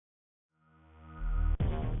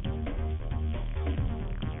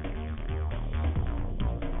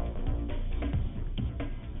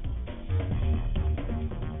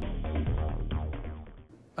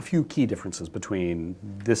a few key differences between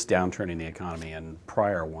this downturn in the economy and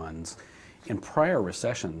prior ones. In prior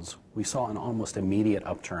recessions, we saw an almost immediate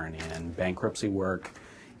upturn in bankruptcy work,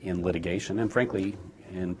 in litigation, and frankly,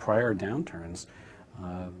 in prior downturns,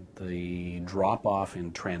 the drop-off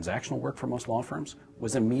in transactional work for most law firms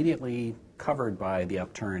was immediately covered by the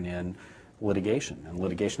upturn in litigation. And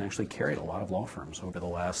litigation actually carried a lot of law firms over the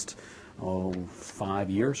last 5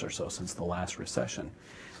 years or so since the last recession.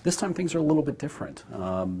 This time things are a little bit different.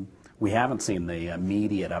 We haven't seen the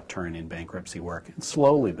immediate upturn in bankruptcy work. It's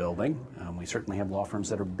slowly building. We certainly have law firms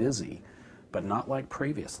that are busy, but not like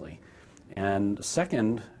previously. And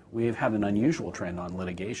second, we've had an unusual trend on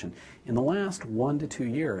litigation. In the last 1 to 2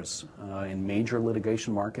 years, in major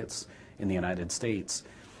litigation markets in the United States,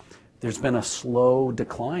 there's been a slow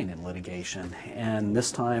decline in litigation, and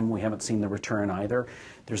this time we haven't seen the return either.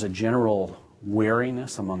 There's a general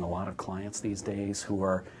wariness among a lot of clients these days who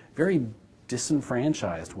are very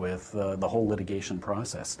disenfranchised with the whole litigation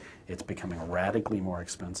process. It's becoming radically more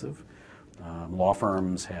expensive. Law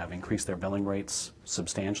firms have increased their billing rates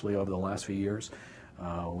substantially over the last few years.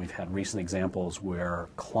 We've had recent examples where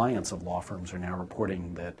clients of law firms are now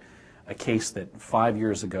reporting that a case that 5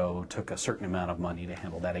 years ago took a certain amount of money to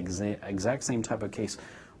handle, that exact same type of case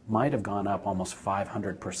might have gone up almost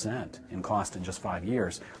 500% in cost in just 5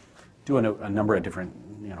 years, due to a number of different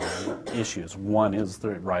issues. One is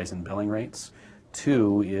the rise in billing rates.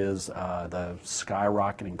 Two is the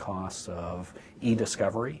skyrocketing costs of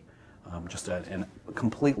e-discovery, just a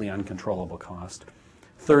completely uncontrollable cost.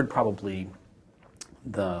 Third, probably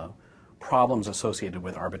the problems associated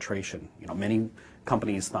with arbitration. Many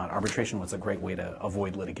companies thought arbitration was a great way to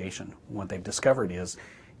avoid litigation. What they've discovered is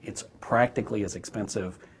it's practically as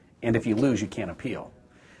expensive, and if you lose, you can't appeal.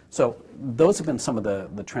 So those have been some of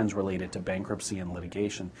the trends related to bankruptcy and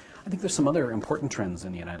litigation. I think there's some other important trends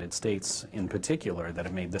in the United States in particular that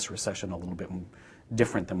have made this recession a little bit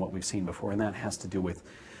different than what we've seen before, and that has to do with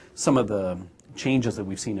some of the changes that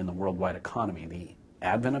we've seen in the worldwide economy, the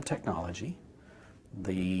advent of technology,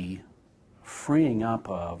 the freeing up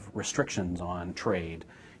of restrictions on trade.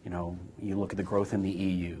 You look at the growth in the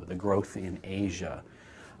EU, the growth in Asia.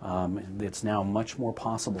 It's now much more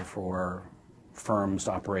possible for firms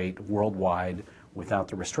to operate worldwide without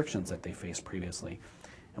the restrictions that they faced previously.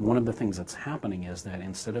 And one of the things that's happening is that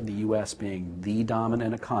instead of the U.S. being the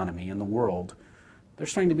dominant economy in the world, there's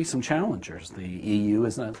starting to be some challengers. The EU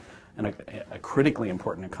is a critically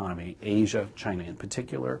important economy. Asia, China in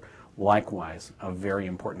particular, likewise, a very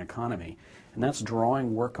important economy. And that's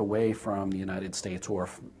drawing work away from the United States or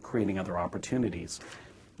creating other opportunities.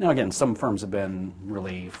 Now again, some firms have been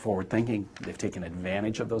really forward-thinking. They've taken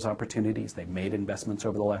advantage of those opportunities. They've made investments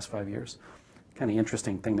over the last 5 years. Kind of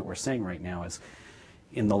interesting thing that we're seeing right now is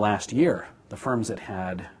in the last year, the firms that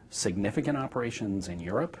had significant operations in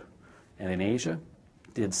Europe and in Asia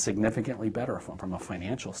did significantly better from a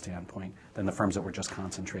financial standpoint than the firms that were just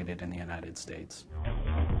concentrated in the United States.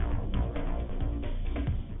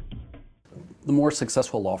 The more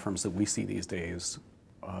successful law firms that we see these days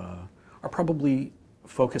are probably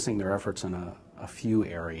focusing their efforts in a few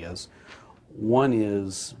areas. One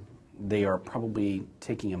is they are probably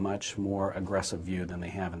taking a much more aggressive view than they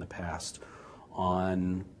have in the past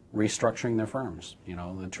on restructuring their firms.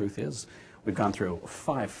 The truth is we've gone through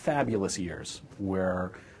 5 fabulous years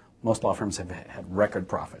where most law firms have had record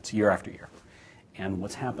profits year after year. And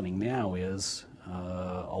what's happening now is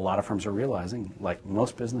a lot of firms are realizing, like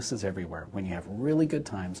most businesses everywhere, when you have really good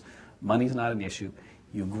times, money's not an issue.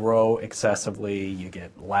 You grow excessively, you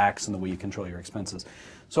get lax in the way you control your expenses.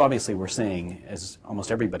 So obviously we're seeing, as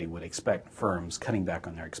almost everybody would expect, firms cutting back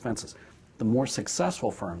on their expenses. The more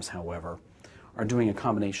successful firms, however, are doing a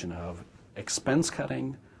combination of expense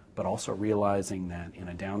cutting, but also realizing that in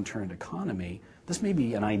a downturned economy, this may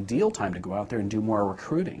be an ideal time to go out there and do more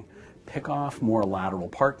recruiting, pick off more lateral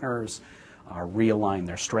partners, realign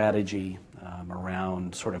their strategy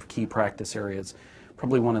around sort of key practice areas.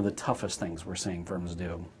 Probably one of the toughest things we're seeing firms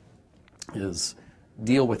do is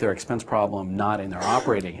deal with their expense problem, not in their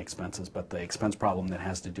operating expenses, but the expense problem that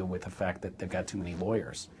has to do with the fact that they've got too many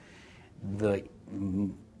lawyers. The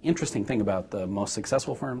interesting thing about the most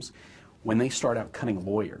successful firms, when they start out cutting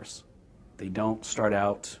lawyers, they don't start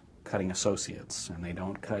out cutting associates and they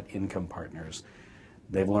don't cut income partners.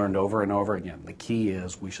 They've learned over and over again, the key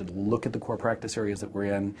is we should look at the core practice areas that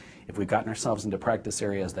we're in. If we've gotten ourselves into practice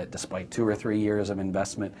areas that despite 2 or 3 years of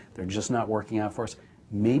investment, they're just not working out for us,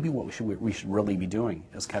 maybe what we should really be doing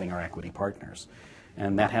is cutting our equity partners.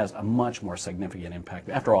 And that has a much more significant impact.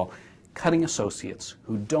 After all, cutting associates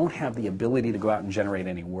who don't have the ability to go out and generate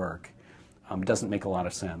any work doesn't make a lot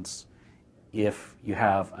of sense if you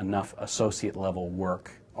have enough associate level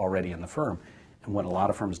work already in the firm. And what a lot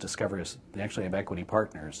of firms discover is they actually have equity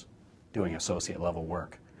partners doing associate level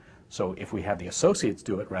work. So if we have the associates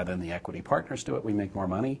do it rather than the equity partners do it, we make more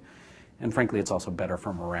money. And frankly, it's also better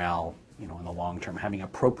for morale, in the long term, having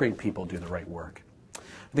appropriate people do the right work.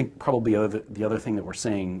 I think probably the other thing that we're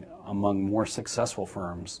seeing among more successful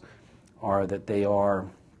firms are that they are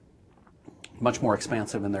much more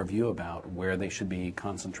expansive in their view about where they should be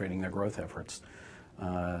concentrating their growth efforts.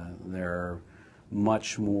 They're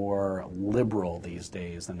much more liberal these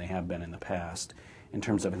days than they have been in the past in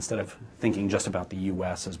terms of, instead of thinking just about the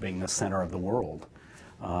U.S. as being the center of the world,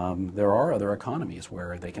 there are other economies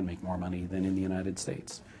where they can make more money than in the United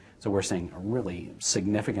States. So we're seeing a really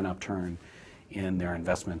significant upturn in their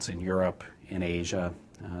investments in Europe, in Asia.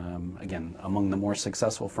 Again, among the more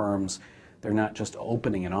successful firms, they're not just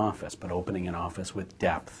opening an office, but opening an office with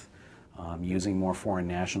depth, using more foreign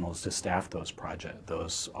nationals to staff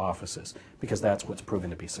those offices, because that's what's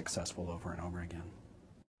proven to be successful over and over again.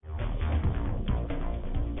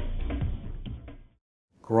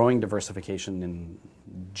 Growing diversification in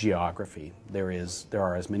geography. There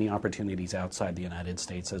are as many opportunities outside the United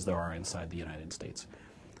States as there are inside the United States.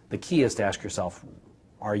 The key is to ask yourself,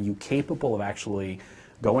 are you capable of actually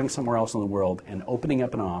going somewhere else in the world and opening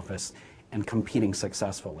up an office and competing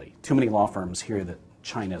successfully? Too many law firms hear that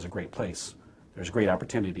China is a great place. There's great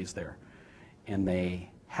opportunities there. And they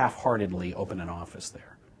half-heartedly open an office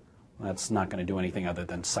there. That's not going to do anything other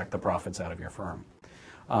than suck the profits out of your firm.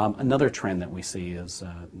 Another trend that we see is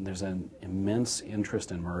there's an immense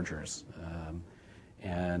interest in mergers.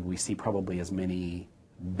 And we see probably as many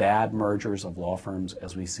bad mergers of law firms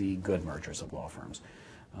as we see good mergers of law firms.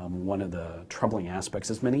 One of the troubling aspects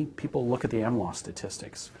is many people look at the AmLaw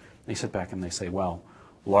statistics. They sit back and they say, well,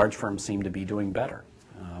 large firms seem to be doing better,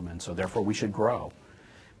 and so therefore we should grow.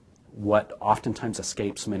 What oftentimes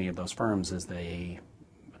escapes many of those firms is they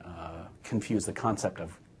confuse the concept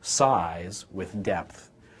of size with depth.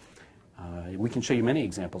 We can show you many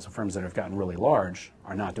examples of firms that have gotten really large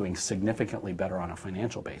are not doing significantly better on a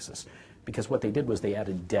financial basis, because what they did was they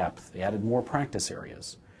added depth, they added more practice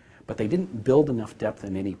areas, but they didn't build enough depth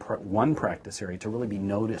in any one practice area to really be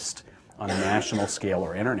noticed on a national scale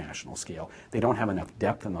or international scale. They don't have enough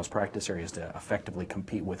depth in those practice areas to effectively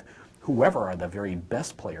compete with whoever are the very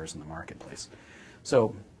best players in the marketplace.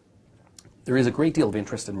 So there is a great deal of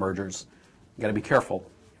interest in mergers. You've got to be careful.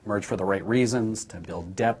 Merge for the right reasons, to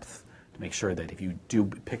build depth, to make sure that if you do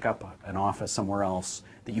pick up an office somewhere else,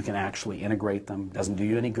 that you can actually integrate them. It doesn't do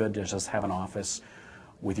you any good to just have an office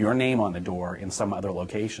with your name on the door in some other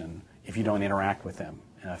location if you don't interact with them,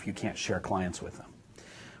 if you can't share clients with them.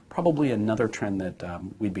 Probably another trend that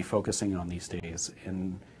we'd be focusing on these days,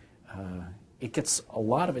 and it gets a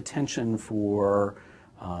lot of attention for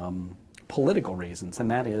political reasons,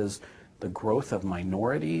 and that is the growth of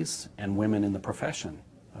minorities and women in the profession.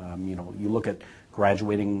 You look at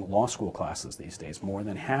graduating law school classes these days, more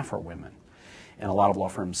than half are women. And a lot of law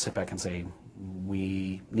firms sit back and say,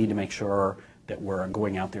 we need to make sure that we're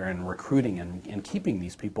going out there and recruiting and keeping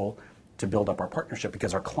these people to build up our partnership,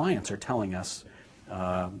 because our clients are telling us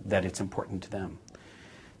that it's important to them.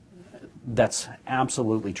 That's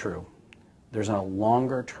absolutely true. There's a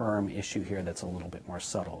longer term issue here that's a little bit more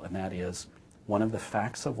subtle, and that is, one of the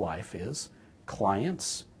facts of life is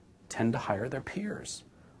clients tend to hire their peers.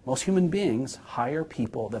 Most human beings hire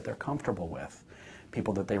people that they're comfortable with,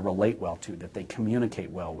 people that they relate well to, that they communicate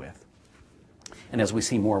well with. And as we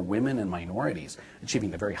see more women and minorities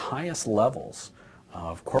achieving the very highest levels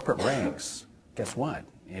of corporate ranks, guess what?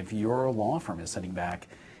 If your law firm is sitting back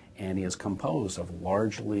and is composed of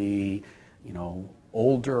largely,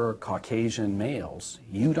 older Caucasian males,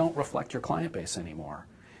 you don't reflect your client base anymore.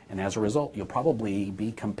 And as a result, you'll probably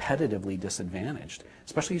be competitively disadvantaged,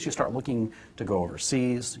 especially as you start looking to go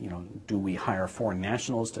overseas. Do we hire foreign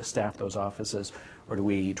nationals to staff those offices, or do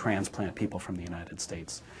we transplant people from the United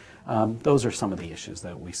States? Those are some of the issues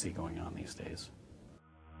that we see going on these days.